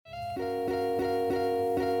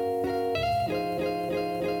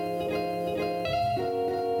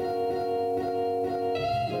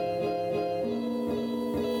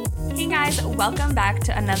guys, welcome back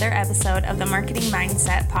to another episode of the Marketing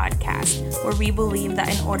Mindset Podcast, where we believe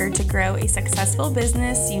that in order to grow a successful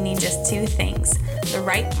business, you need just two things: the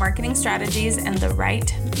right marketing strategies and the right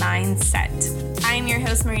mindset. I am your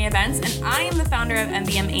host, Maria Benz, and I am the founder of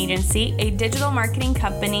MBM Agency, a digital marketing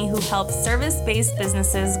company who helps service-based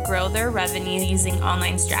businesses grow their revenue using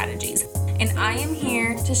online strategies. And I am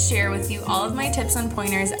here to share with you all of my tips and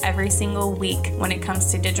pointers every single week when it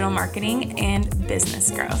comes to digital marketing and business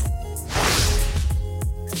growth.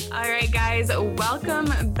 All right, guys,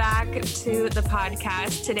 welcome back to the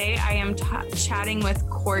podcast. Today, I am chatting with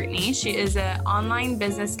Courtney. She is an online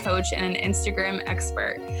business coach and an Instagram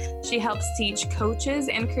expert. She helps teach coaches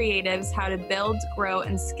and creatives how to build, grow,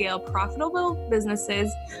 and scale profitable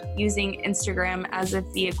businesses using Instagram as a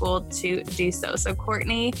vehicle to do so. So,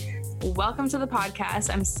 Courtney, welcome to the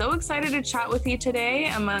podcast. I'm so excited to chat with you today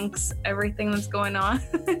amongst everything that's going on.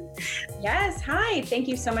 Yes. Hi. Thank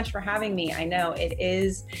you so much for having me. I know it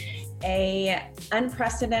is a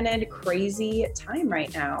unprecedented, crazy time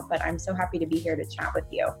right now, but I'm so happy to be here to chat with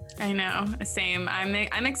you. I know. Same.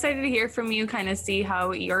 I'm excited to hear from you, kind of see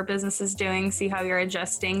how your business is doing, see how you're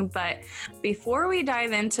adjusting. But before we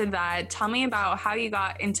dive into that, tell me about how you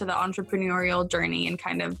got into the entrepreneurial journey and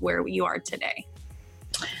kind of where you are today.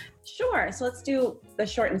 Sure. So let's do the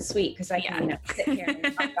short and sweet, because I can sit here and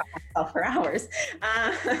talk about myself for hours.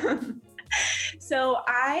 So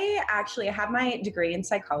I have my degree in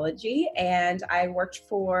psychology, and I worked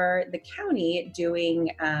for the county doing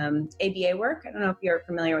ABA work. I don't know if you're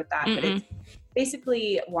familiar with that, but it's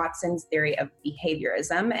basically Watson's theory of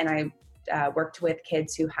behaviorism. And I worked with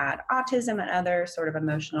kids who had autism and other sort of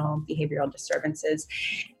emotional behavioral disturbances.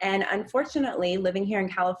 And unfortunately, living here in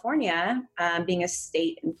California, being a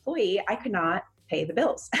state employee, I could not pay the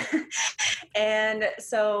bills. And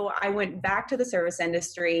so I went back to the service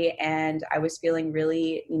industry, and I was feeling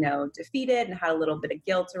really, defeated and had a little bit of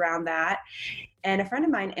guilt around that. And a friend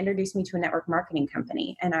of mine introduced me to a network marketing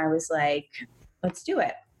company, and I was like, let's do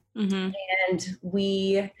it. Mm-hmm. And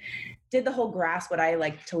we did the whole what I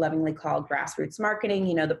like to lovingly call grassroots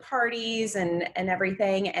marketing, the parties and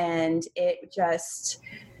everything. And it just,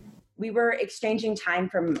 we were exchanging time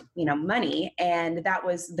for, money. And that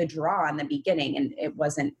was the draw in the beginning, and it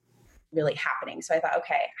wasn't really happening. So I thought,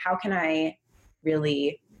 okay, how can I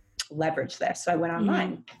really leverage this? So I went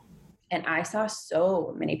online. And I saw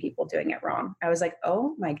so many people doing it wrong. I was like,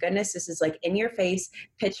 oh my goodness, this is like in your face,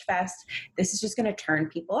 pitch fest. This is just going to turn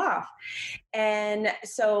people off. And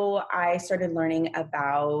so I started learning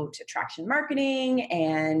about attraction marketing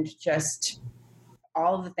and just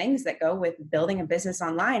all of the things that go with building a business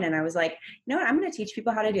online. And I was like, you know what, I'm going to teach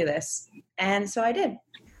people how to do this. And so I did.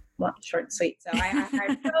 Well, short and sweet. So I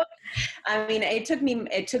hired a coach. I mean, it took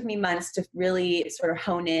me months to really sort of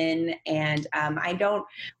hone in. And I don't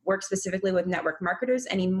work specifically with network marketers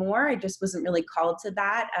anymore. I just wasn't really called to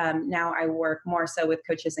that. Now I work more so with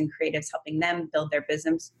coaches and creatives, helping them build their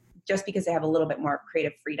business, just because they have a little bit more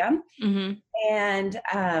creative freedom. Mm-hmm. And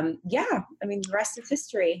the rest is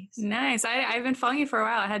history. Nice. I've been following you for a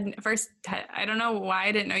while. I don't know why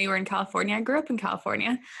I didn't know you were in California. I grew up in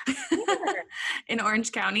California, in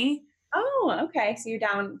Orange County. Oh, okay. So you're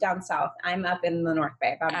down south. I'm up in the North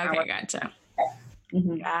Bay. About an hour. Gotcha.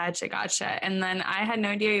 Mm-hmm. Gotcha. And then I had no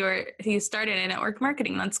idea you started in network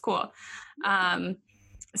marketing. That's cool.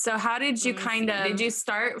 So how did you did you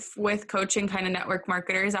start with coaching kind of network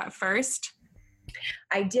marketers at first?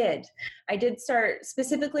 I did start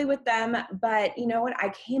specifically with them, but you know what? I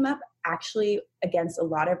came up actually against a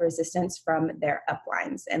lot of resistance from their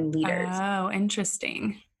uplines and leaders. Oh,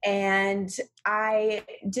 interesting. And I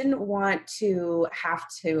didn't want to have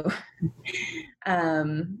to,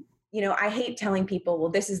 I hate telling people, well,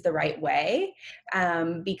 this is the right way,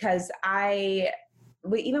 because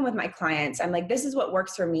even with my clients, I'm like, this is what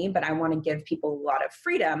works for me, but I want to give people a lot of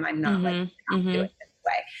freedom. I'm not like, do it this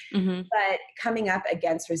way. Mm-hmm. But coming up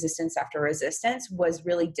against resistance after resistance was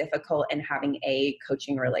really difficult in having a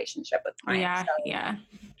coaching relationship with clients. Yeah.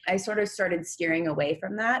 I sort of started steering away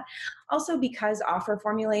from that. Also because offer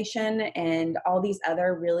formulation and all these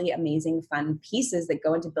other really amazing, fun pieces that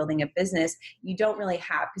go into building a business, you don't really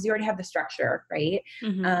have, because you already have the structure, right?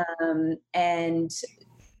 Mm-hmm. And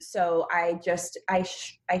so I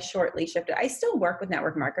shortly shifted. I still work with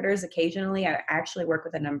network marketers occasionally. I actually work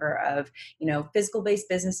with a number of, physical based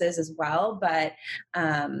businesses as well. But,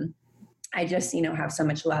 I just, have so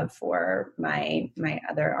much love for my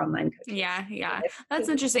other online coaches. Yeah. That's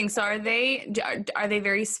interesting. So are they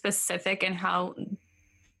very specific in how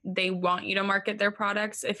they want you to market their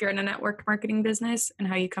products if you're in a network marketing business and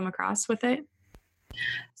how you come across with it?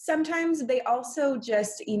 Sometimes they also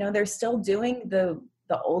just, they're still doing the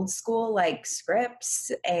the old school like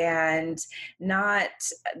scripts, and not,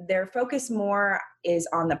 their focus more is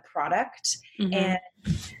on the product. Mm-hmm. And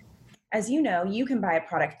as you know, you can buy a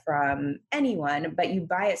product from anyone, but you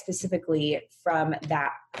buy it specifically from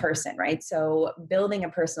that person, right? So building a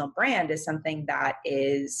personal brand is something that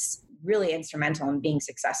is really instrumental in being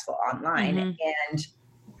successful online, and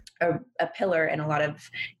a pillar in a lot of,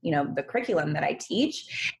 the curriculum that I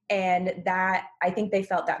teach. And that, I think they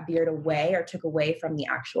felt that veered away or took away from the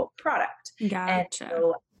actual product. Gotcha. And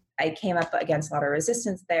so I came up against a lot of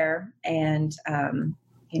resistance there, and,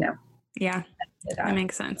 yeah, that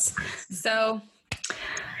makes sense. So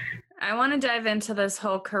I want to dive into this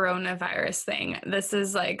whole coronavirus thing. This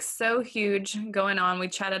is like so huge going on. We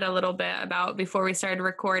chatted a little bit about, before we started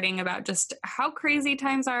recording, about just how crazy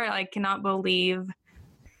times are. I cannot believe.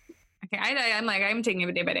 Okay, I'm taking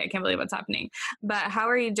it day by day. I can't believe what's happening. But how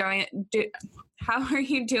are you doing? How are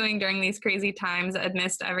you doing during these crazy times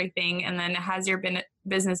amidst everything? And then has your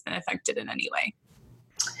business been affected in any way?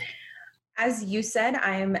 As you said,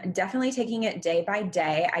 I'm definitely taking it day by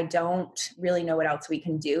day. I don't really know what else we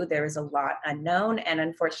can do. There is a lot unknown. And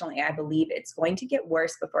unfortunately, I believe it's going to get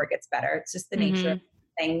worse before it gets better. It's just the nature of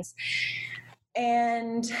things.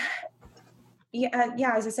 And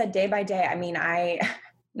as I said, day by day, I mean,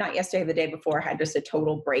 not yesterday, the day before, had just a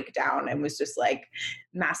total breakdown and was just like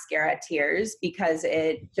mascara tears, because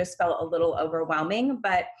it just felt a little overwhelming.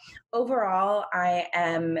 But overall, I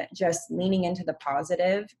am just leaning into the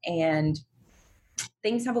positive, and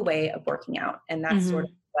things have a way of working out. And that's sort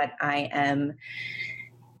of what I am,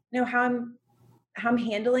 how I'm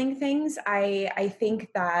handling things. I think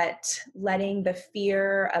that letting the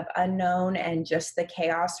fear of unknown and just the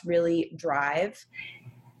chaos really drive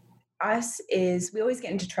us is, we always get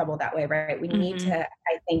into trouble that way, right? We need to,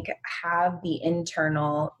 I think, have the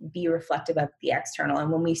internal be reflective of the external.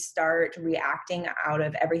 And when we start reacting out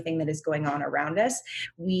of everything that is going on around us,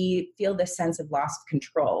 we feel this sense of loss of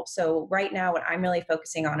control. So right now, what I'm really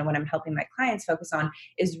focusing on, and what I'm helping my clients focus on,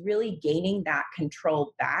 is really gaining that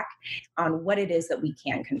control back on what it is that we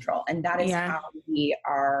can control. And that is how we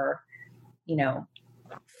are,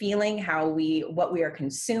 feeling, what we are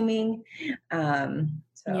consuming.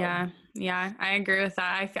 So. Yeah, I agree with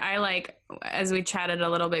that. I like, as we chatted a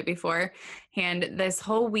little bit beforehand, this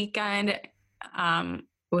whole weekend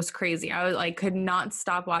was crazy. I could not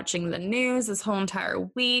stop watching the news this whole entire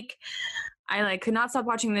week. I could not stop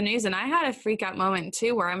watching the news, and I had a freak out moment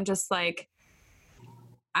too, where I'm just like,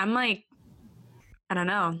 I don't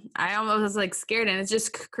know. I almost was scared, and it's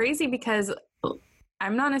just crazy because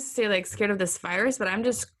I'm not necessarily scared of this virus, but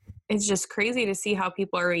it's just crazy to see how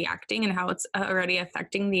people are reacting and how it's already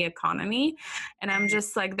affecting the economy. And I'm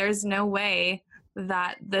just there's no way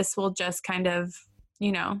that this will just kind of,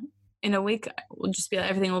 in a week, will just be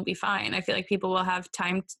everything will be fine. I feel like people will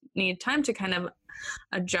need time to kind of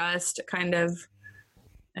adjust, kind of,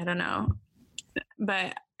 I don't know.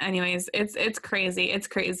 But anyways, it's crazy. It's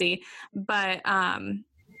crazy. But,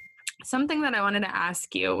 something that I wanted to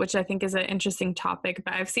ask you, which I think is an interesting topic,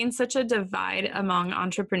 but I've seen such a divide among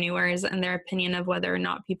entrepreneurs and their opinion of whether or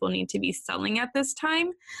not people need to be selling at this time,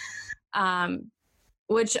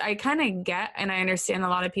 which I kind of get, and I understand a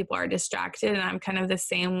lot of people are distracted, and I'm kind of the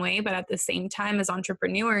same way. But at the same time, as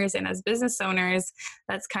entrepreneurs and as business owners,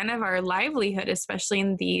 that's kind of our livelihood, especially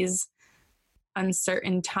in these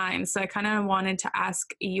uncertain times. So I kind of wanted to ask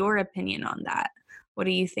your opinion on that. What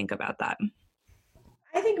do you think about that?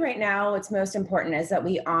 I think right now what's most important is that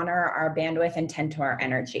we honor our bandwidth and tend to our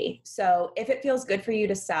energy. So if it feels good for you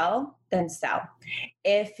to sell, then sell.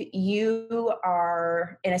 If you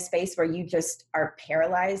are in a space where you just are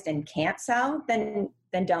paralyzed and can't sell, then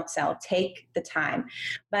don't sell. Take the time.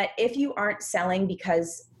 But if you aren't selling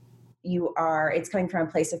because it's coming from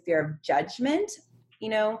a place of fear of judgment,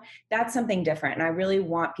 that's something different. And I really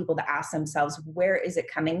want people to ask themselves, where is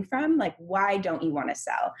it coming from? Why don't you want to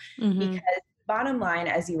sell? Because bottom line,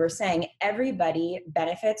 as you were saying, everybody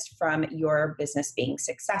benefits from your business being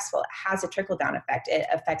successful. It has a trickle-down effect. It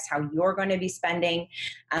affects how you're going to be spending,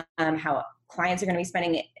 how clients are going to be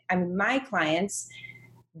spending. I mean, my clients,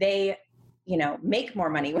 they, make more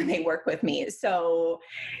money when they work with me. So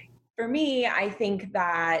for me, I think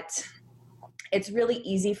that it's really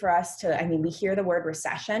easy for us we hear the word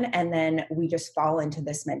recession, and then we just fall into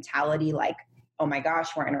this mentality oh my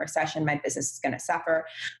gosh, we're in a recession, my business is going to suffer.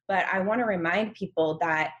 But I want to remind people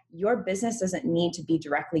that your business doesn't need to be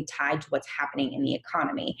directly tied to what's happening in the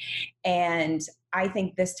economy. And I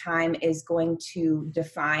think this time is going to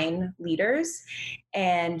define leaders,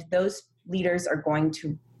 and those leaders are going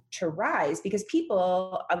to to rise, because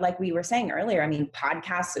people, like we were saying earlier, I mean,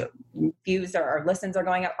 podcasts views or listens are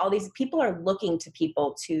going up. All these people are looking to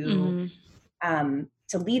people to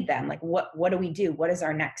lead them. Like, what do we do? What is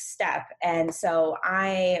our next step? And so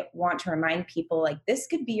I want to remind people, like, this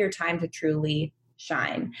could be your time to truly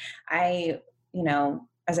shine.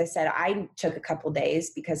 As I said, I took a couple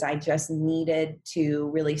days because I just needed to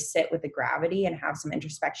really sit with the gravity and have some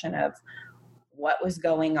introspection of what was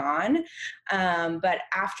going on. But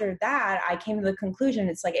after that, I came to the conclusion,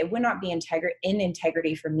 it's like, it would not be in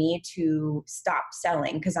integrity for me to stop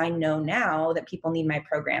selling, because I know now that people need my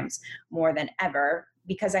programs more than ever,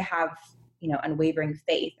 because I have, unwavering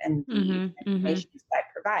faith in the information that I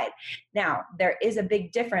provide. Now, there is a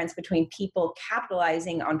big difference between people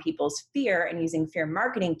capitalizing on people's fear and using fear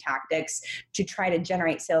marketing tactics to try to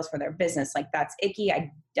generate sales for their business. Like, that's icky.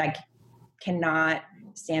 I cannot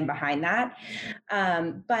stand behind that.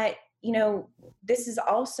 But this is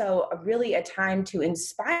also really a time to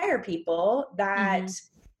inspire people that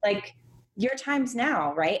like, your time's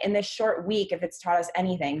now, right? In this short week, if it's taught us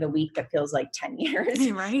anything, the week that feels like 10 years,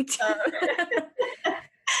 right?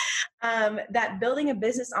 That building a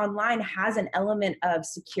business online has an element of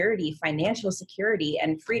security, financial security,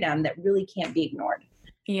 and freedom that really can't be ignored.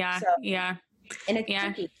 Yeah. And it's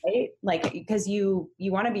tricky, right? Like, because you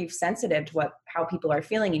want to be sensitive to how people are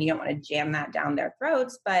feeling, and you don't want to jam that down their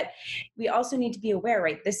throats. But we also need to be aware,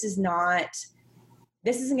 right? This isn't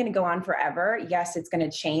going to go on forever. Yes, it's going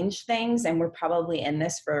to change things, and we're probably in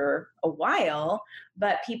this for a while.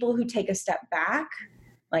 But people who take a step back,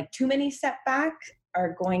 like too many step back,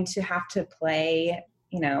 are going to have to play,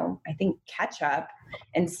 I think, catch up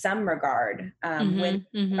in some regard with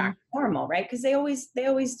back to normal, right? Because they always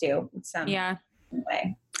do in some way.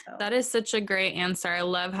 So. That is such a great answer. I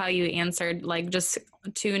love how you answered, like, just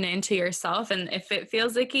tune into yourself. And if it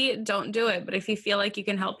feels icky, don't do it. But if you feel like you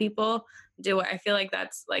can help people, do it. I feel like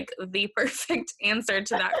that's like the perfect answer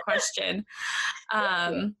to that question.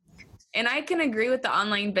 And I can agree with the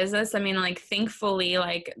online business. I mean, like, thankfully,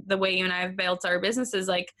 like, the way you and I have built our businesses,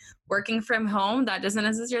 like, working from home, that doesn't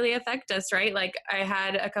necessarily affect us, right? Like, I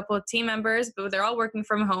had a couple of team members, but they're all working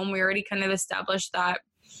from home. We already kind of established that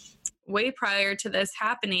way prior to this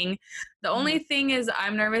happening. The only thing is,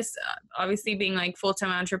 I'm nervous, obviously, being like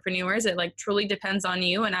full-time entrepreneurs, it like truly depends on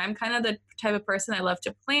you. And I'm kind of the type of person, I love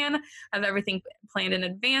to plan, have everything planned in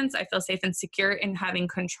advance. I feel safe and secure in having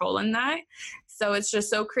control in that. So it's just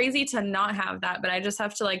so crazy to not have that, but I just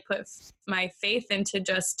have to like put my faith into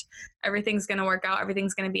just everything's going to work out.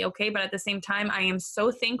 Everything's going to be okay. But at the same time, I am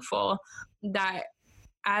so thankful that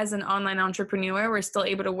as an online entrepreneur, we're still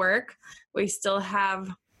able to work. We still have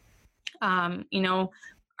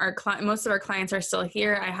most of our clients are still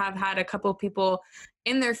here. I have had a couple of people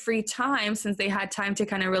in their free time, since they had time to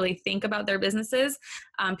kind of really think about their businesses.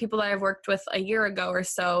 People that I've worked with a year ago or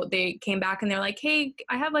so, they came back and they're like, hey,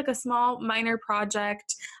 I have like a small minor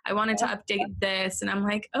project. I wanted to update this. And I'm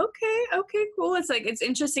like, okay, cool. It's like, it's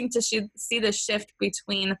interesting to see the shift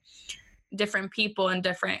between different people and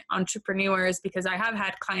different entrepreneurs, because I have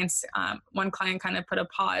had clients, one client kind of put a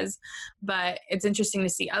pause, but it's interesting to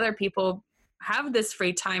see other people have this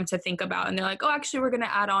free time to think about, and they're like, oh, actually, we're going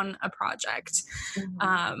to add on a project.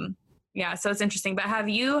 So it's interesting. But have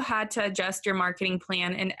you had to adjust your marketing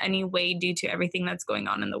plan in any way due to everything that's going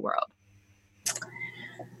on in the world?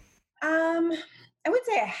 I would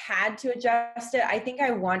say I had to adjust it. I think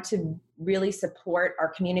I want to really support our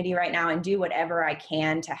community right now and do whatever I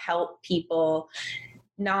can to help people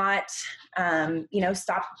not,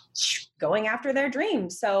 stop going after their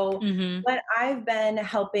dreams. So what I've been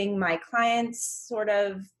helping my clients sort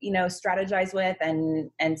of, strategize with,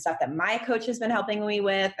 and stuff that my coach has been helping me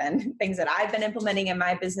with, and things that I've been implementing in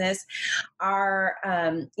my business are,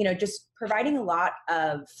 just providing a lot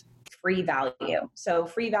of free value. So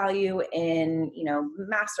free value in,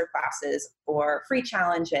 master classes or free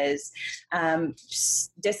challenges,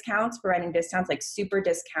 discounts, providing discounts, like super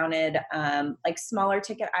discounted, like smaller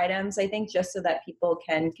ticket items, I think, just so that people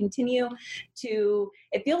can continue to,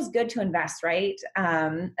 it feels good to invest, right?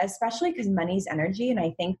 Especially because money's energy. And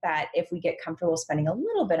I think that if we get comfortable spending a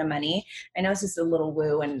little bit of money, I know it's just a little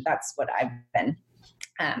woo, and that's what I've been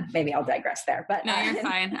maybe I'll digress there, but no, you're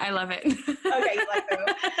fine. I love it. Okay, you like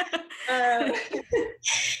that.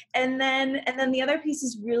 And then the other piece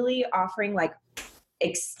is really offering like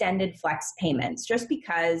extended flex payments, just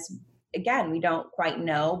because, again, we don't quite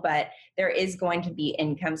know, but there is going to be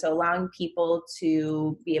income. So allowing people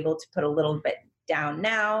to be able to put a little bit down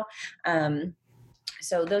now.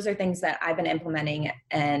 So those are things that I've been implementing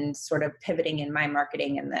and sort of pivoting in my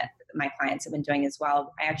marketing, and that my clients have been doing as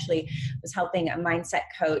well. I actually was helping a mindset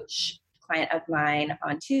coach client of mine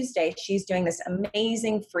on Tuesday. She's doing this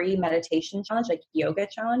amazing free meditation challenge, like yoga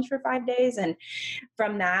challenge for 5 days. And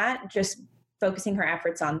from that, just focusing her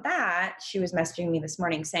efforts on that, she was messaging me this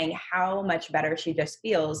morning saying how much better she just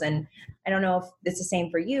feels. And I don't know if it's the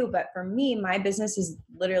same for you, but for me, my business has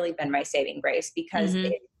literally been my saving grace because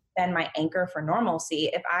it's been my anchor for normalcy.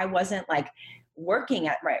 If I wasn't like working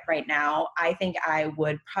at right now, I think I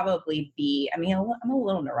would probably be, I'm a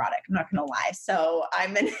little neurotic, I'm not going to lie. So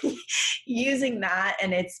I've been using that,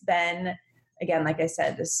 and it's been, again, like I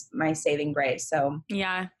said, this my saving grace. So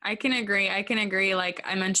yeah, I can agree. Like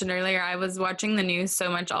I mentioned earlier, I was watching the news so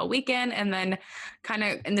much all weekend, and then kind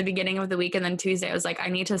of in the beginning of the week, and then Tuesday, I was like, I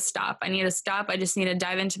need to stop. I just need to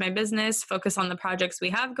dive into my business, focus on the projects we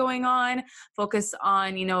have going on, focus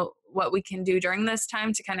on, what we can do during this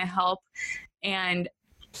time to kind of help. And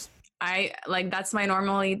I like, that's my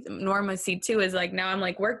normalcy too, is like, now I'm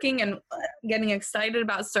like working and getting excited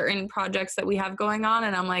about certain projects that we have going on.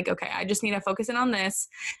 And I'm like, okay, I just need to focus in on this.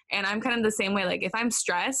 And I'm kind of the same way. Like if I'm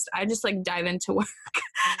stressed, I just like dive into work.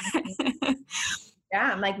 Yeah,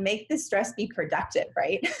 I'm like, make the stress be productive,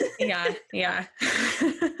 right? Yeah.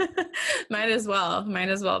 Might as well.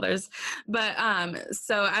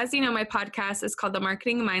 So as you know, my podcast is called the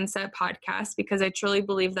Marketing Mindset Podcast because I truly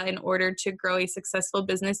believe that in order to grow a successful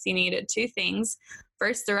business, you need two things.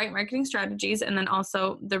 First, the right marketing strategies, and then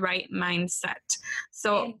also the right mindset.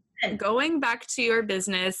 So going back to your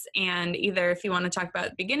business, and either if you want to talk about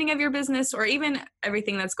the beginning of your business or even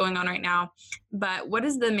everything that's going on right now, but what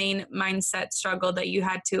is the main mindset struggle that you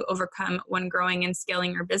had to overcome when growing and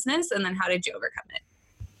scaling your business? And then how did you overcome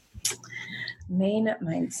it? Main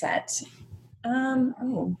mindset.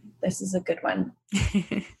 This is a good one.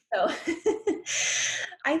 So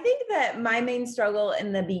I think that my main struggle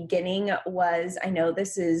in the beginning was, I know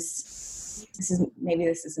this is going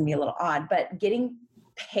to be a little odd, but getting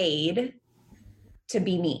paid to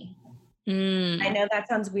be me. I know that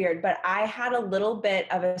sounds weird, but I had a little bit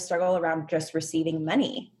of a struggle around just receiving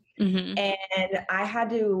money. And I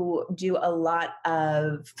had to do a lot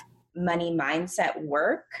of money mindset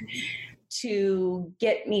work to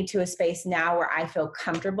get me to a space now where I feel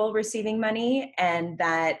comfortable receiving money and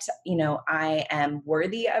that, I am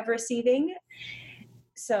worthy of receiving.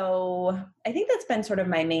 So I think that's been sort of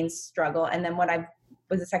my main struggle. And then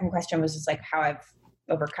the second question was just like how I've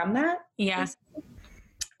overcome that. Yeah.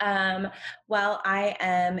 Well, I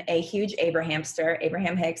am a huge Abrahamster.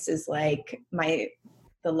 Abraham Hicks is like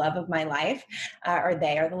the love of my life, or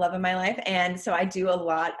they are the love of my life. And so I do a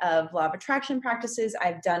lot of law of attraction practices.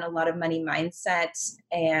 I've done a lot of money mindset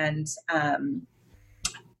and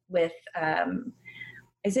with,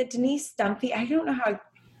 is it Denise Stumpy? I don't know how,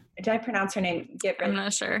 did I pronounce her name? I'm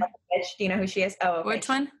not sure. Do you know who she is? Oh, okay. Which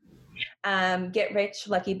one? Get Rich,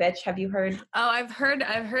 Lucky Bitch. Have you heard? Oh, I've heard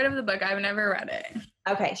of the book. I've never read it.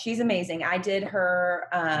 Okay. She's amazing. I did her,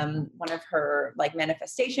 one of her like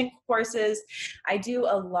manifestation courses. I do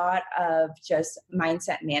a lot of just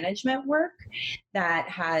mindset management work that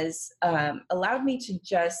has, allowed me to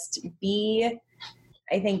just be,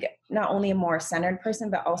 I think, not only a more centered person,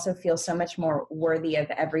 but also feel so much more worthy of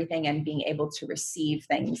everything and being able to receive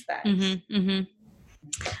things that,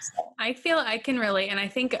 I feel I can relate. And I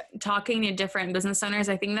think talking to different business owners,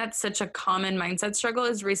 I think that's such a common mindset struggle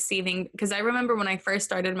is receiving. Because I remember when I first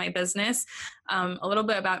started my business, a little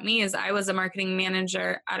bit about me is I was a marketing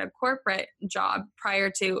manager at a corporate job prior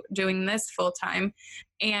to doing this full time.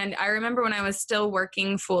 And I remember when I was still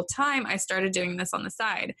working full time, I started doing this on the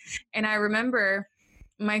side. And I remember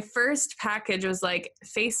my first package was like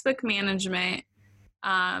Facebook management,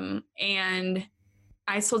 and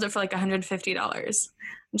I sold it for like $150.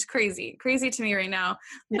 It's crazy to me right now.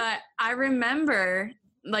 But I remember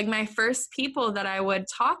like my first people that I would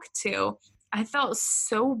talk to, I felt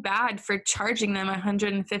so bad for charging them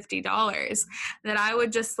 $150 that I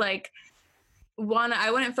would just like,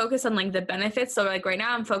 I wouldn't focus on like the benefits. So like right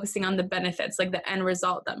now I'm focusing on the benefits, like the end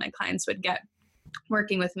result that my clients would get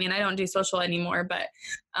working with me. And I don't do social anymore, but,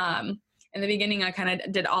 in the beginning, I kind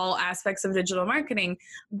of did all aspects of digital marketing.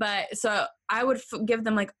 But so I would give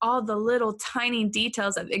them like all the little tiny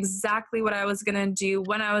details of exactly what I was going to do,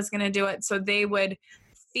 when I was going to do it. So they would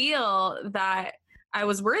feel that I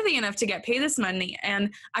was worthy enough to get paid this money.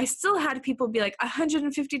 And I still had people be like,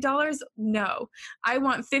 $150? No, I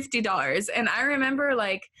want $50. And I remember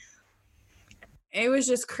like, it was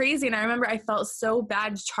just crazy. And I remember I felt so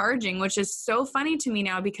bad charging, which is so funny to me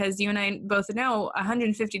now because you and I both know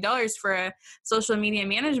 $150 for a social media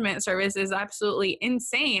management service is absolutely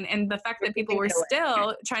insane. And the fact that people were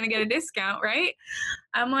still trying to get a discount, right?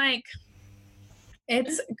 I'm like,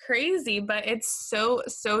 it's crazy, but it's so,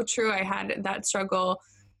 so true. I had that struggle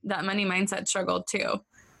that money mindset struggle too.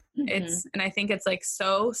 And I think it's like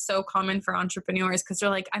so common for entrepreneurs because they're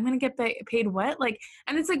like, I'm going to get paid what? Like,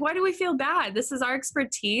 and it's like, why do we feel bad? This is our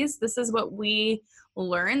expertise. This is what we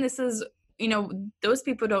learn. This is, those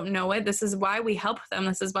people don't know it. This is why we help them.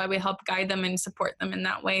 This is why we help guide them and support them in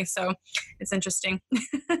that way. So it's interesting.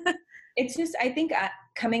 It's just, I think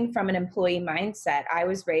coming from an employee mindset, I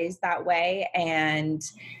was raised that way, and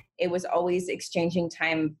it was always exchanging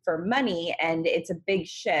time for money. And it's a big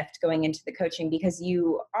shift going into the coaching because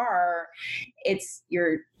it's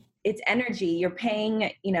energy. You're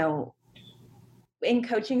paying, in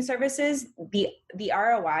coaching services, the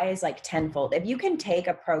ROI is like tenfold. If you can take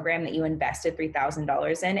a program that you invested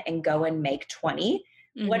 $3,000 in and go and make 20,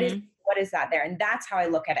 what is that there? And that's how I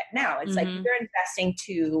look at it now. It's like you're investing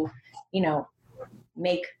to,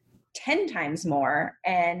 make 10 times more.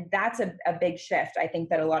 And that's a big shift. I think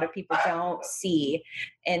that a lot of people don't see,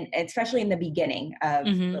 and especially in the beginning of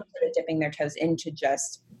sort of dipping their toes into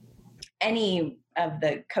just any of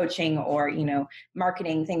the coaching or,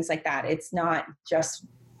 marketing, things like that. It's not just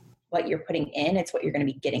what you're putting in, it's what you're going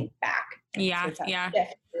to be getting back. Yeah. So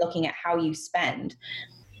shift, looking at how you spend.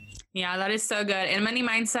 Yeah, that is so good. And money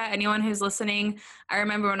mindset, anyone who's listening, I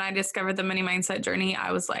remember when I discovered the money mindset journey,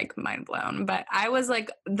 I was like mind blown. But I was like,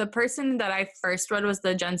 the person that I first read was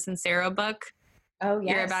the Jen Sincero book. Oh,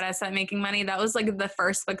 yes. You're About Us at Making Money. That was like the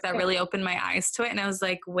first book that really opened my eyes to it. And I was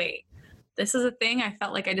like, wait, this is a thing. I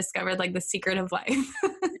felt like I discovered like the secret of life.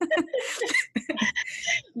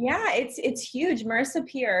 Yeah, it's huge. Marissa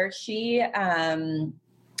Peer, she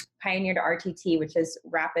pioneered RTT, which is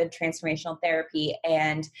rapid transformational therapy.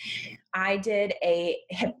 And I did a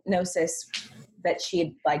hypnosis that she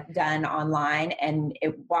had like done online, and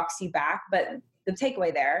it walks you back. But the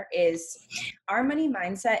takeaway there is our money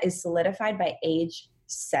mindset is solidified by age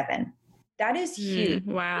 7. That is huge.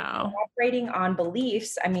 Wow. Operating on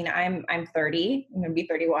beliefs. I mean, I'm 30, I'm going to be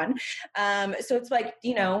 31. So it's like,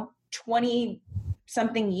 20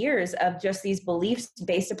 something years of just these beliefs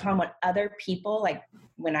based upon what other people, like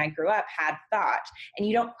when I grew up, had thought, and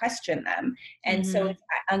you don't question them. And so it's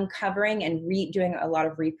uncovering and doing a lot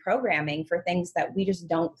of reprogramming for things that we just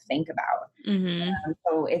don't think about.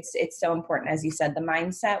 So it's so important. As you said, the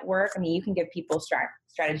mindset work, I mean, you can give people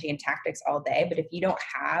strategy and tactics all day, but if you don't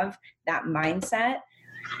have that mindset,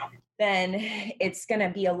 then it's going to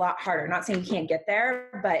be a lot harder. Not saying you can't get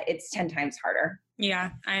there, but it's 10 times harder.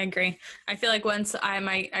 Yeah, I agree. I feel like once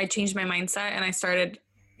I changed my mindset and I started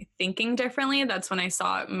thinking differently, that's when I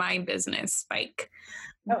saw my business spike.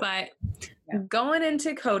 But going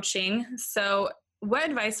into coaching, so what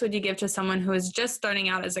advice would you give to someone who is just starting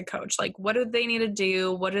out as a coach? Like, what do they need to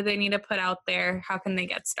do? What do they need to put out there? How can they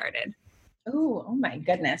get started? Oh my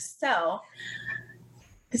goodness. So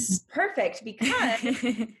this is perfect because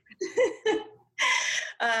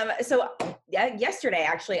yesterday,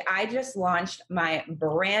 actually, I just launched my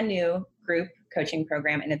brand new group coaching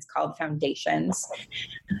program, and it's called Foundations.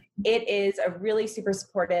 It is a really super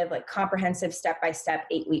supportive, like comprehensive step-by-step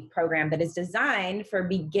 8-week program that is designed for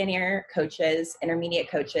beginner coaches, intermediate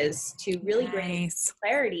coaches to really bring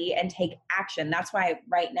clarity and take action. That's why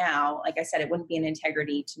right now, like I said, it wouldn't be an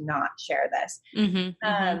integrity to not share this.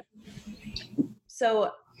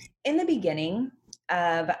 So in the beginning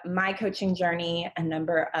of my coaching journey, a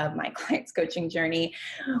number of my clients' coaching journey,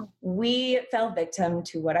 we fell victim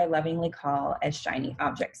to what I lovingly call as shiny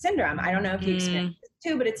object syndrome. I don't know if you experience this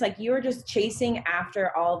too, but it's like you're just chasing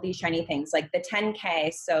after all these shiny things, like the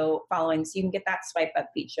 10K following, so you can get that swipe up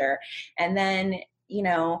feature. And then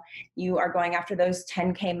you are going after those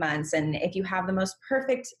 10K months. And if you have the most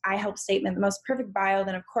perfect I help statement, the most perfect bio,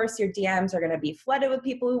 then of course your DMs are going to be flooded with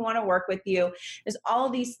people who want to work with you. There's all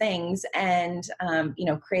these things, and,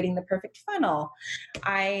 creating the perfect funnel.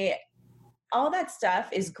 All that stuff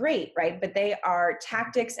is great, right? But they are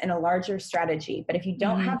tactics and a larger strategy. But if you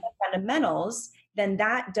don't have the fundamentals, then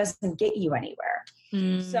that doesn't get you anywhere.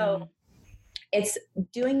 So it's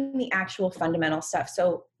doing the actual fundamental stuff.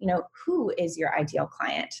 So, who is your ideal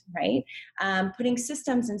client, right? Putting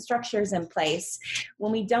systems and structures in place.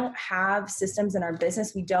 When we don't have systems in our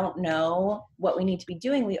business, we don't know what we need to be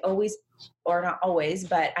doing. We always, or not always,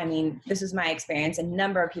 but I mean, this is my experience. A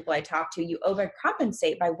number of people I talk to, you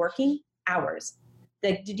overcompensate by working hours.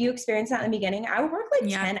 Did you experience that in the beginning? I would work like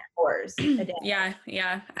 10 hours a day. Yeah.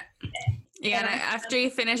 And after you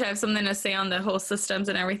finish, I have something to say on the whole systems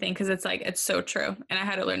and everything, because it's like, it's so true. And I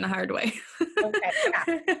had to learn the hard way. Okay.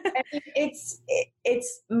 Yeah.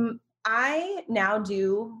 I now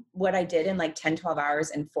do what I did in like 10, 12 hours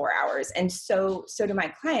in 4 hours. And so do my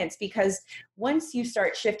clients, because once you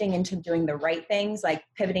start shifting into doing the right things, like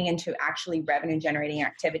pivoting into actually revenue generating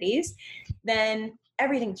activities, then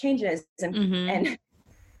everything changes. And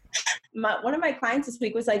one of my clients this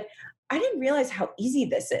week was like, I didn't realize how easy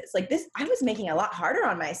this is. Like this, I was making it a lot harder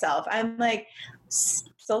on myself. I'm like,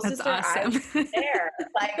 soul That's sister, awesome. I was there.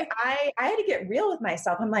 Like I had to get real with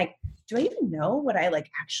myself. I'm like, do I even know what I like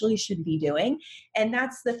actually should be doing? And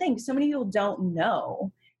that's the thing. So many people don't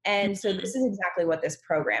know. And so this is exactly what this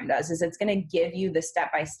program does, is it's going to give you the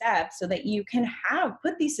step-by-step so that you can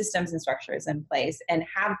put these systems and structures in place and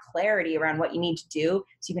have clarity around what you need to do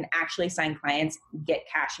so you can actually sign clients, get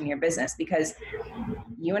cash in your business. Because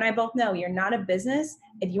you and I both know you're not a business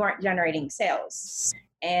if you aren't generating sales.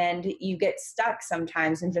 And you get stuck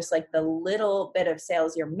sometimes in just like the little bit of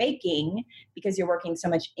sales you're making because you're working so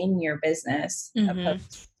much in your business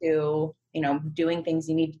opposed to, doing things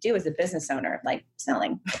you need to do as a business owner, like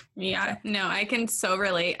selling. Yeah, no, I can so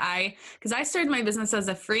relate. Because I started my business as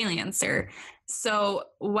a freelancer. So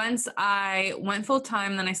once I went full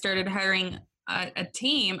time, then I started hiring a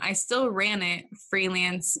team. I still ran it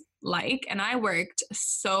freelance and I worked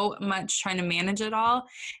so much trying to manage it all.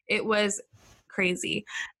 It was crazy.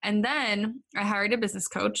 And then I hired a business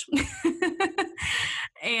coach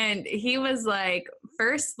and he was like,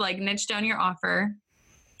 first, like niche down your offer.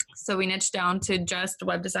 So we niched down to just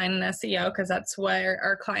web design and SEO because that's where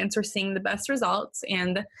our clients were seeing the best results.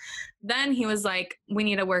 And then he was like, we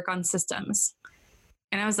need to work on systems.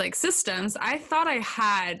 And I was like, systems? I thought I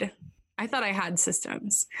had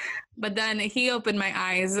systems. But then he opened my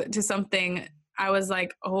eyes to something. I was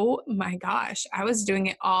like, oh my gosh, I was doing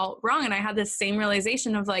it all wrong. And I had this same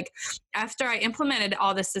realization of like, after I implemented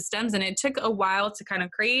all the systems, and it took a while to kind of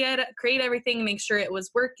create everything, make sure it was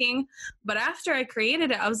working. But after I created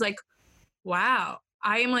it, I was like, wow,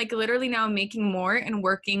 I am like literally now making more and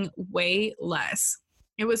working way less.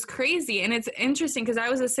 It was crazy. And it's interesting because I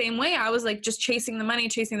was the same way. I was like just chasing the money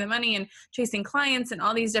and chasing clients and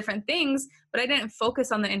all these different things, but I didn't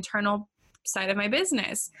focus on the internal side of my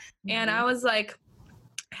business. And I was like,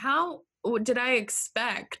 how did I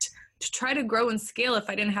expect to try to grow and scale if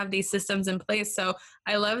I didn't have these systems in place? So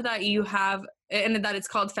I love that you have, and that it's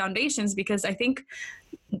called foundations, because I think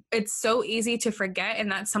it's so easy to forget.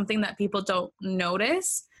 And that's something that people don't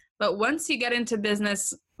notice. But once you get into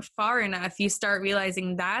business far enough, you start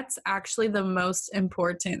realizing that's actually the most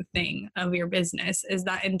important thing of your business, is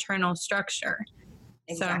that internal structure.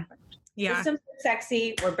 Exactly. So, yeah. Systems are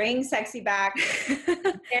sexy. We're bringing sexy back.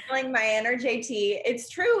 Channeling my inner JT. It's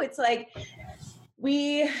true. It's like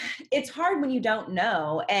it's hard when you don't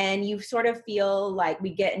know, and you sort of feel like we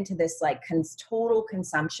get into this like total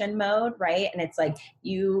consumption mode, right? And it's like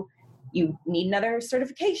you need another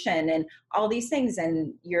certification and all these things,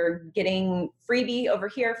 and you're getting freebie over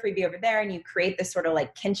here, freebie over there, and you create this sort of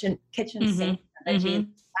like kitchen sink strategy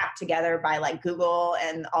slapped together by like Google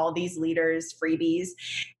and all these leaders' freebies,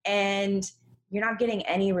 and you're not getting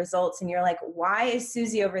any results. And you're like, why is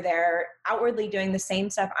Susie over there outwardly doing the same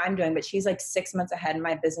stuff I'm doing, but she's like 6 months ahead in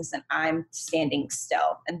my business and I'm standing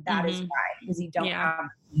still? And that is why, because you don't have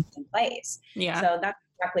things in place. Yeah. So that's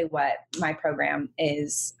exactly what my program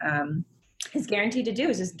is guaranteed to do,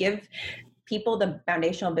 is just give people the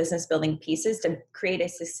foundational business building pieces to create a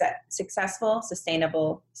successful,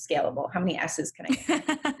 sustainable, scalable. How many S's can I get?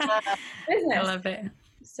 Business. I love it.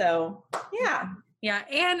 So, yeah. Yeah.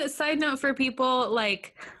 And a side note for people,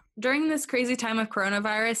 like during this crazy time of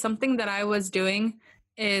coronavirus, something that I was doing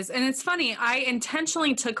is, and it's funny, I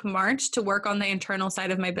intentionally took March to work on the internal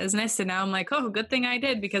side of my business. And now I'm like, oh, good thing I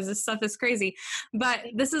did, because this stuff is crazy. But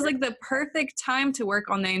this is like the perfect time to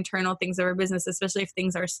work on the internal things of our business, especially if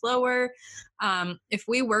things are slower. If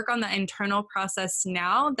we work on the internal process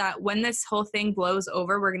now, that when this whole thing blows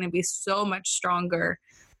over, we're going to be so much stronger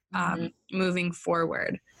moving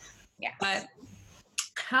forward. Yeah. But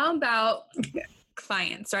how about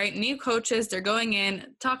clients, right? New coaches, they're going in,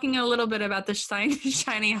 talking a little bit about the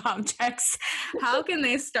shiny objects. How can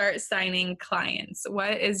they start signing clients?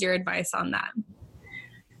 What is your advice on that?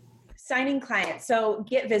 Signing clients. So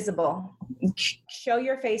get visible, show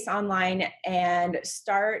your face online, and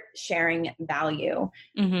start sharing value.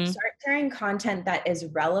 Start sharing content that is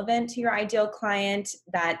relevant to your ideal client.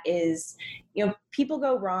 That is, people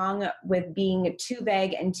go wrong with being too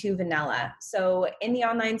vague and too vanilla. So in the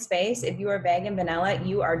online space, if you are vague and vanilla,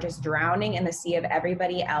 you are just drowning in the sea of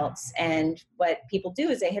everybody else. And what people do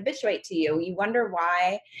is they habituate to you. You wonder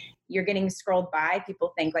why you're getting scrolled by.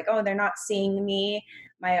 People think like, oh, they're not seeing me.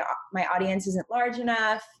 My audience isn't large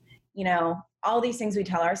enough. All these things we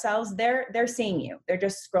tell ourselves, they're seeing you. They're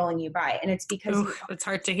just scrolling you by. And it's because it's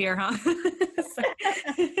hard to hear, huh?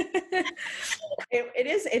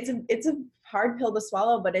 It's a hard pill to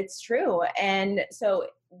swallow, but it's true. And so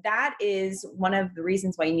that is one of the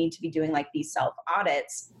reasons why you need to be doing like these self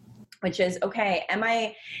audits, which is, okay,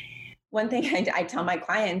 one thing I tell my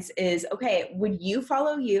clients is, okay, would you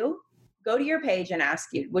follow you? Go to your page and ask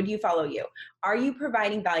you, would you follow you? Are you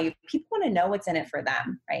providing value? People want to know what's in it for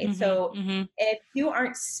them, right? Mm-hmm, so mm-hmm. if you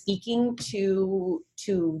aren't speaking to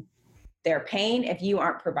their pain, if you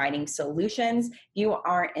aren't providing solutions, you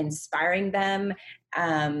aren't inspiring them,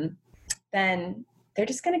 then they're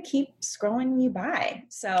just going to keep scrolling you by.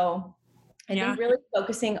 So I think really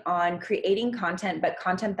focusing on creating content, but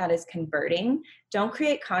content that is converting. Don't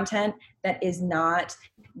create content that is not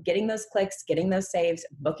getting those clicks, getting those saves,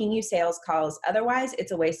 booking you sales calls. Otherwise,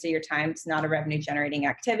 it's a waste of your time. It's not a revenue generating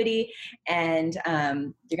activity, and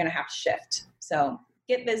you're going to have to shift. So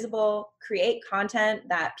get visible, create content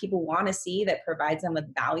that people want to see, that provides them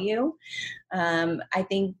with value. I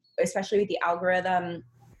think, especially with the algorithm,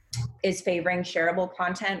 is favoring shareable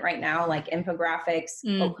content right now, like infographics,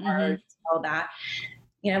 quote cards, all that.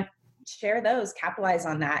 Share those, capitalize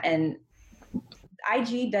on that. And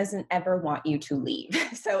IG doesn't ever want you to leave.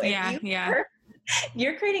 So if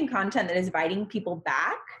you're creating content that is inviting people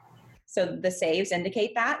back, so the saves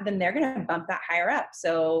indicate that, then they're going to bump that higher up.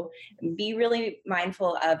 So be really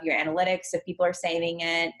mindful of your analytics if people are saving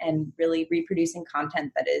it, and really reproducing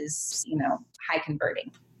content that is, high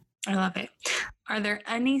converting. I love it. Are there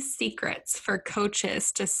any secrets for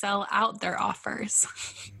coaches to sell out their offers?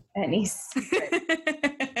 Any secrets?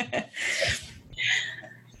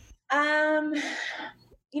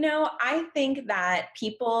 I think that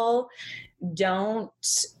people don't,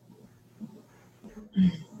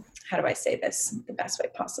 how do I say this the best way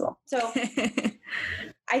possible? So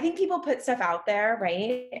I think people put stuff out there,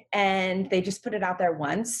 right? And they just put it out there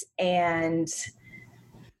once, and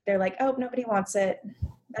they're like, oh, nobody wants it.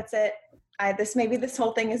 That's it. This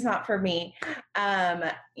whole thing is not for me.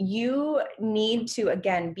 You need to,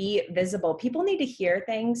 again, be visible. People need to hear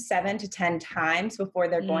things 7 to 10 times before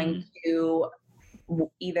they're going to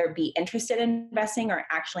either be interested in investing or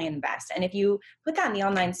actually invest. And if you put that in the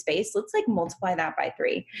online space, let's multiply that by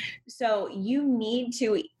 3. So you need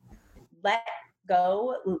to let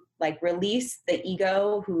go, release the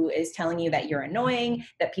ego who is telling you that you're annoying,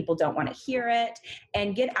 that people don't want to hear it,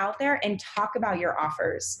 and get out there and talk about your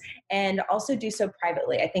offers, and also do so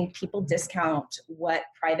privately. I think people discount what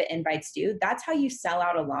private invites do. That's how you sell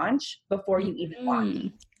out a launch before you even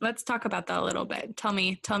launch. Let's talk about that a little bit. Tell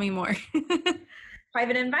me more.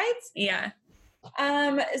 Private invites? Yeah.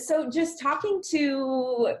 So just talking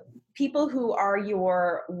to people who are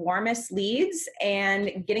your warmest leads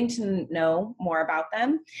and getting to know more about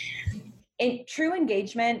them. True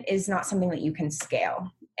engagement is not something that you can scale.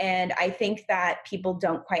 And I think that people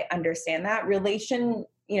don't quite understand that.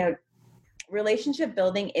 Relationship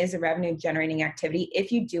building is a revenue generating activity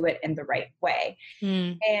if you do it in the right way.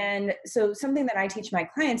 And so something that I teach my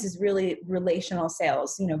clients is really relational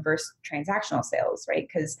sales, versus transactional sales, right?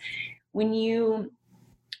 Because when you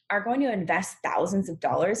are going to invest thousands of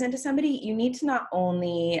dollars into somebody, you need to not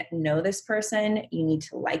only know this person, you need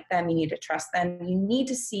to like them, you need to trust them, you need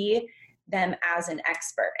to see them as an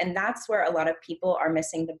expert. And that's where a lot of people are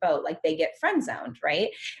missing the boat. They get friend zoned, right?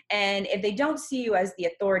 And if they don't see you as the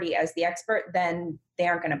authority, as the expert, then they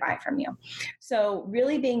aren't going to buy from you. So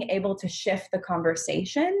really being able to shift the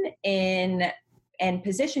conversation and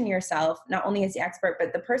position yourself not only as the expert,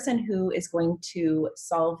 but the person who is going to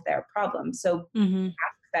solve their problem. So ask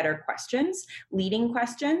better questions, leading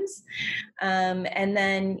questions, and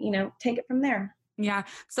then, take it from there. Yeah.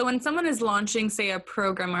 So when someone is launching, say, a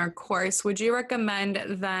program or a course, would you recommend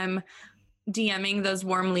them DMing those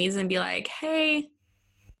warm leads and be like, hey,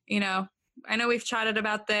 I know we've chatted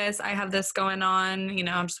about this. I have this going on,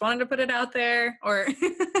 I just wanted to put it out there, or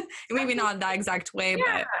maybe not that exact way,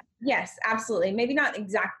 but. Yes, absolutely. Maybe not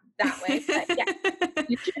exact that way, but yeah,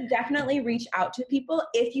 you should definitely reach out to people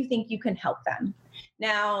if you think you can help them.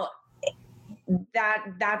 Now,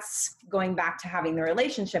 that's going back to having the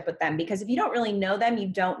relationship with them, because if you don't really know them, you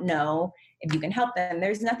don't know if you can help them.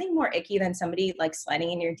 There's nothing more icky than somebody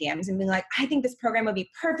sliding in your DMs and being like, I think this program would be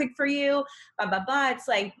perfect for you, blah, blah, blah. It's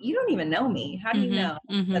you don't even know me. How do you know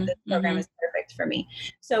that this program is perfect for me?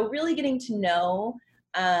 So really getting to know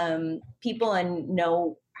people and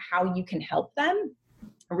know how you can help them.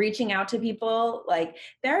 Reaching out to people,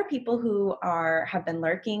 there are people who have been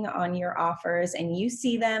lurking on your offers and you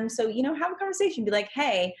see them. So, have a conversation, be like,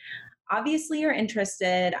 hey, obviously you're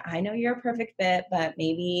interested. I know you're a perfect fit, but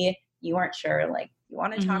maybe you aren't sure, you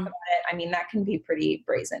want to talk about it. I mean, that can be pretty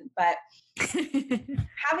brazen, but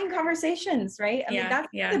having conversations, right? I mean, that's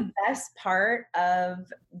the best part of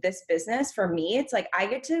this business for me. It's I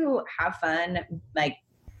get to have fun,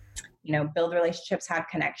 build relationships, have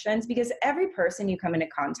connections, because every person you come into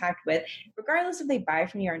contact with, regardless if they buy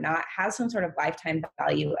from you or not, has some sort of lifetime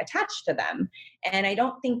value attached to them. And I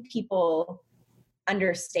don't think people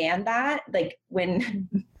understand that. Like when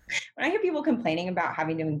I hear people complaining about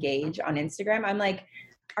having to engage on Instagram, I'm like,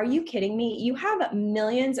 are you kidding me? You have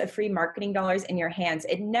millions of free marketing dollars in your hands.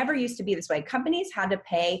 It never used to be this way. Companies had to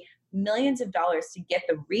pay millions of dollars to get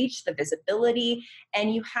the reach, the visibility,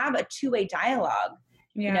 and you have a two-way dialogue.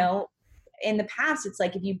 Yeah. In the past, it's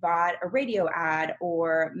like if you bought a radio ad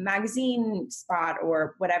or magazine spot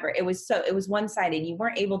or whatever, it was one-sided. You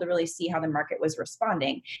weren't able to really see how the market was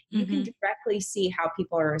responding. You can directly see how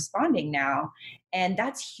people are responding now, and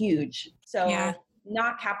that's huge. So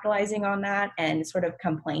not capitalizing on that and sort of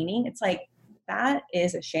complaining, it's like, that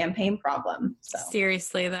is a champagne problem. So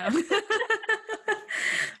seriously though.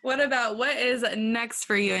 What is next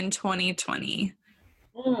for you in 2020?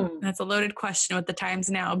 That's a loaded question with the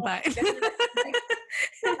times now, but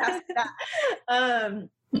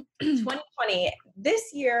 2020,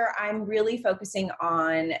 this year, I'm really focusing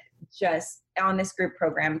on this group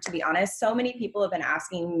program, to be honest. So many people have been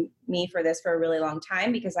asking me for this for a really long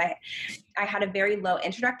time, because I had a very low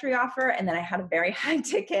introductory offer, and then I had a very high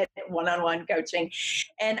ticket one-on-one coaching.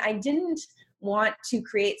 And I didn't want to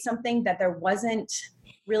create something that there wasn't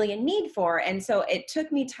really a need for. And so it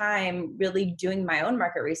took me time really doing my own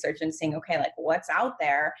market research and seeing, okay, like what's out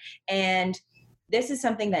there. And this is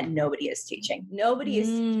something that nobody is teaching. Nobody is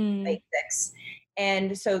teaching basics.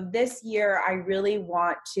 And so this year, I really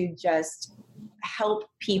want to just help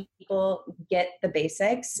people get the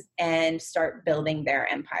basics and start building their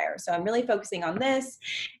empire. So I'm really focusing on this,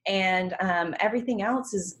 and everything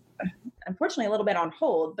else is unfortunately a little bit on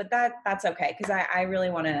hold, but that's okay, because I really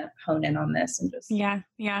want to hone in on this and just yeah.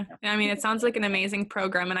 I mean, it sounds like an amazing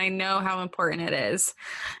program, and I know how important it is.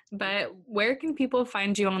 But where can people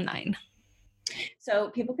find you online?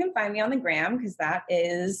 So people can find me on the gram, because that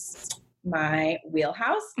is my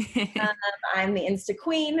wheelhouse. I'm the Insta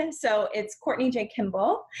queen. So it's Courtney J.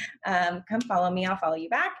 Kimble. Come follow me. I'll follow you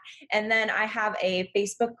back. And then I have a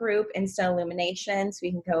Facebook group, Insta Illumination. So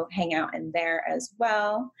you can go hang out in there as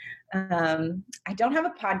well. I don't have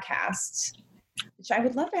a podcast, which I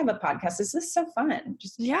would love to have a podcast. This is so fun. I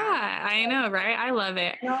know, right? I love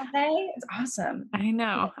it. All day. It's awesome. I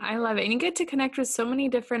know. I love it. And you get to connect with so many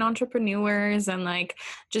different entrepreneurs and like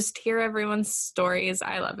just hear everyone's stories.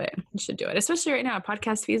 I love it. You should do it. Especially right now,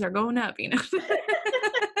 podcast fees are going up,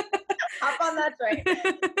 Hop on that train.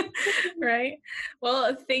 Right.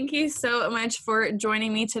 Well, thank you so much for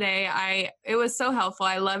joining me today. It was so helpful.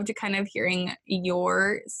 I loved kind of hearing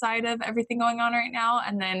your side of everything going on right now.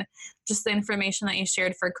 And then just the information that you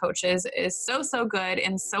shared for coaches is so, so good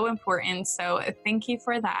and so important. So thank you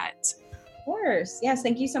for that. Of course. Yes.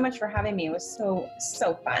 Thank you so much for having me. It was so,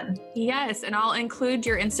 so fun. Yes. And I'll include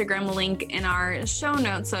your Instagram link in our show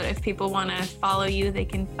notes. So if people want to follow you, they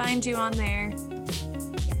can find you on there.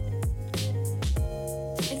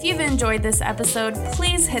 If you've enjoyed this episode,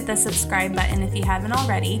 please hit the subscribe button if you haven't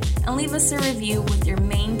already, and leave us a review with your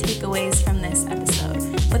main takeaways from this episode.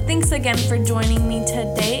 But thanks again for joining me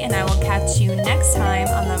today, and I will catch you next time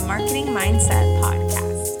on the Marketing Mindset Podcast.